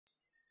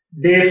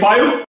Day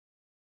 5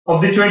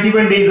 of the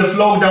 21 days of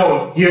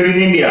lockdown here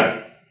in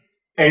India.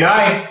 And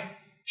I,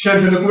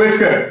 Shantanu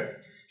Kuveskar,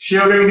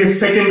 sharing this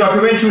second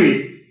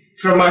documentary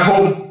from my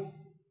home.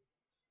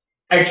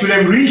 Actually,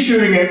 I'm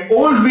resharing an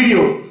old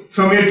video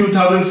from year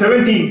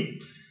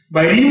 2017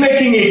 by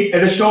remaking it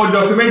as a short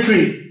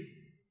documentary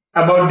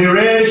about the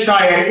rare,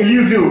 shy and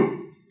elusive,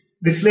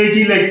 the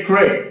Slaty-legged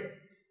Crake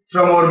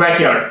from our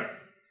backyard.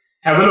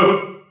 Have a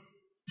look.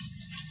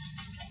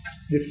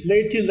 The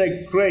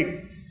Slaty-legged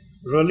Crake,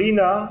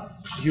 Rallina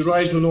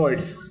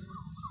eurizonoides,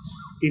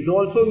 is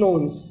also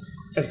known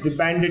as the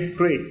banded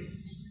crake.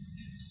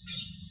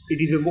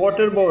 It is a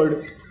water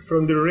bird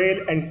from the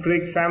rail and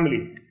crake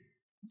family.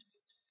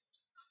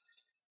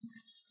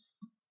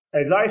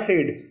 As I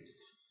said,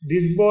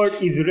 this bird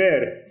is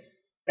rare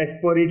as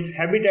per its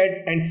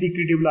habitat and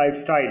secretive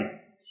lifestyle.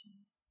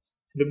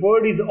 The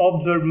bird is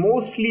observed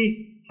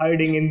mostly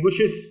hiding in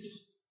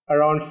bushes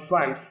around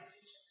swamps.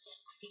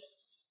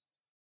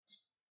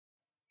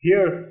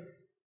 Here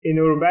in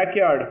our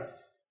backyard,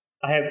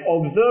 I have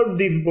observed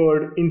this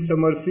bird in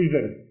summer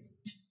season.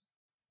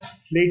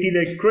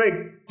 Slaty-legged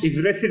Crake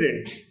is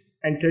resident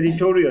and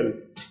territorial,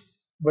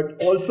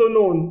 but also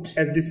known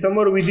as the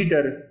summer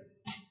visitor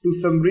to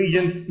some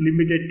regions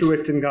limited to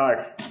Western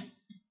Ghats.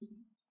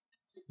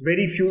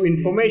 Very few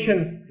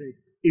information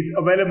is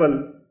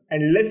available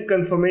and less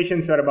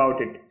confirmations are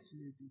about it.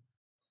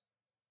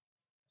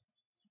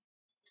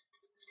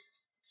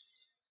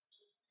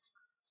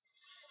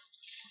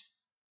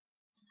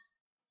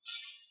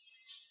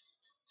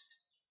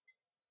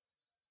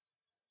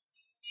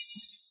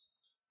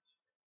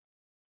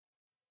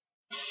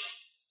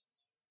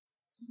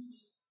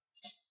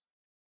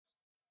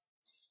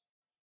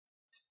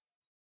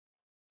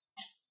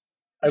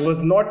 I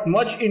was not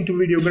much into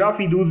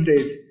videography those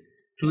days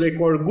to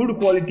record good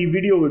quality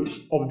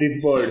videos of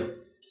this bird,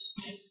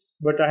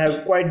 but I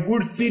have quite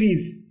good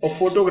series of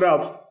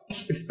photographs,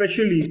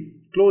 especially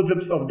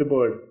close-ups of the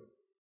bird.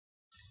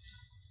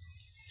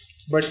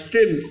 But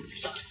still,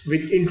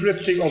 with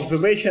interesting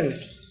observation,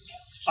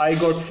 I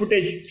got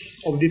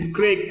footage of this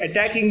crake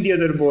attacking the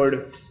other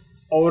bird,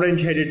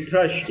 orange-headed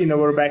thrush, in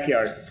our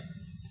backyard.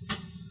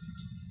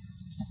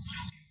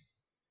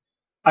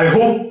 I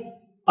hope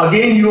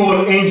again you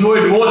all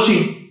enjoyed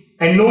watching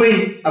and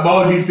knowing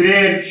about this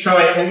rare,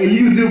 shy and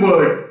elusive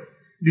bird,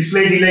 the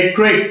Slaty-legged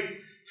Crake,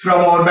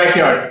 from our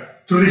backyard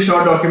through this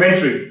short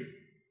documentary.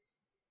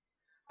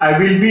 I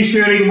will be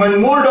sharing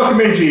one more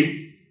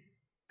documentary,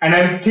 and I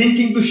am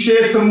thinking to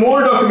share some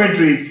more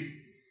documentaries,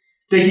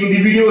 taking the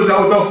videos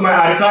out of my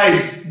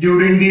archives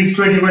during these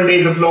 21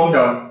 days of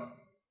lockdown.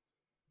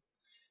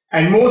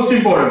 And most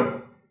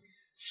important,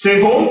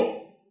 stay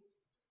home,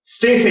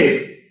 stay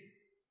safe.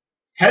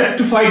 Help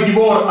to fight the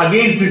war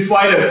against this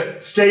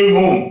virus, staying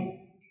home.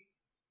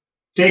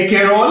 Take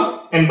care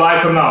all, and bye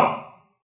for now.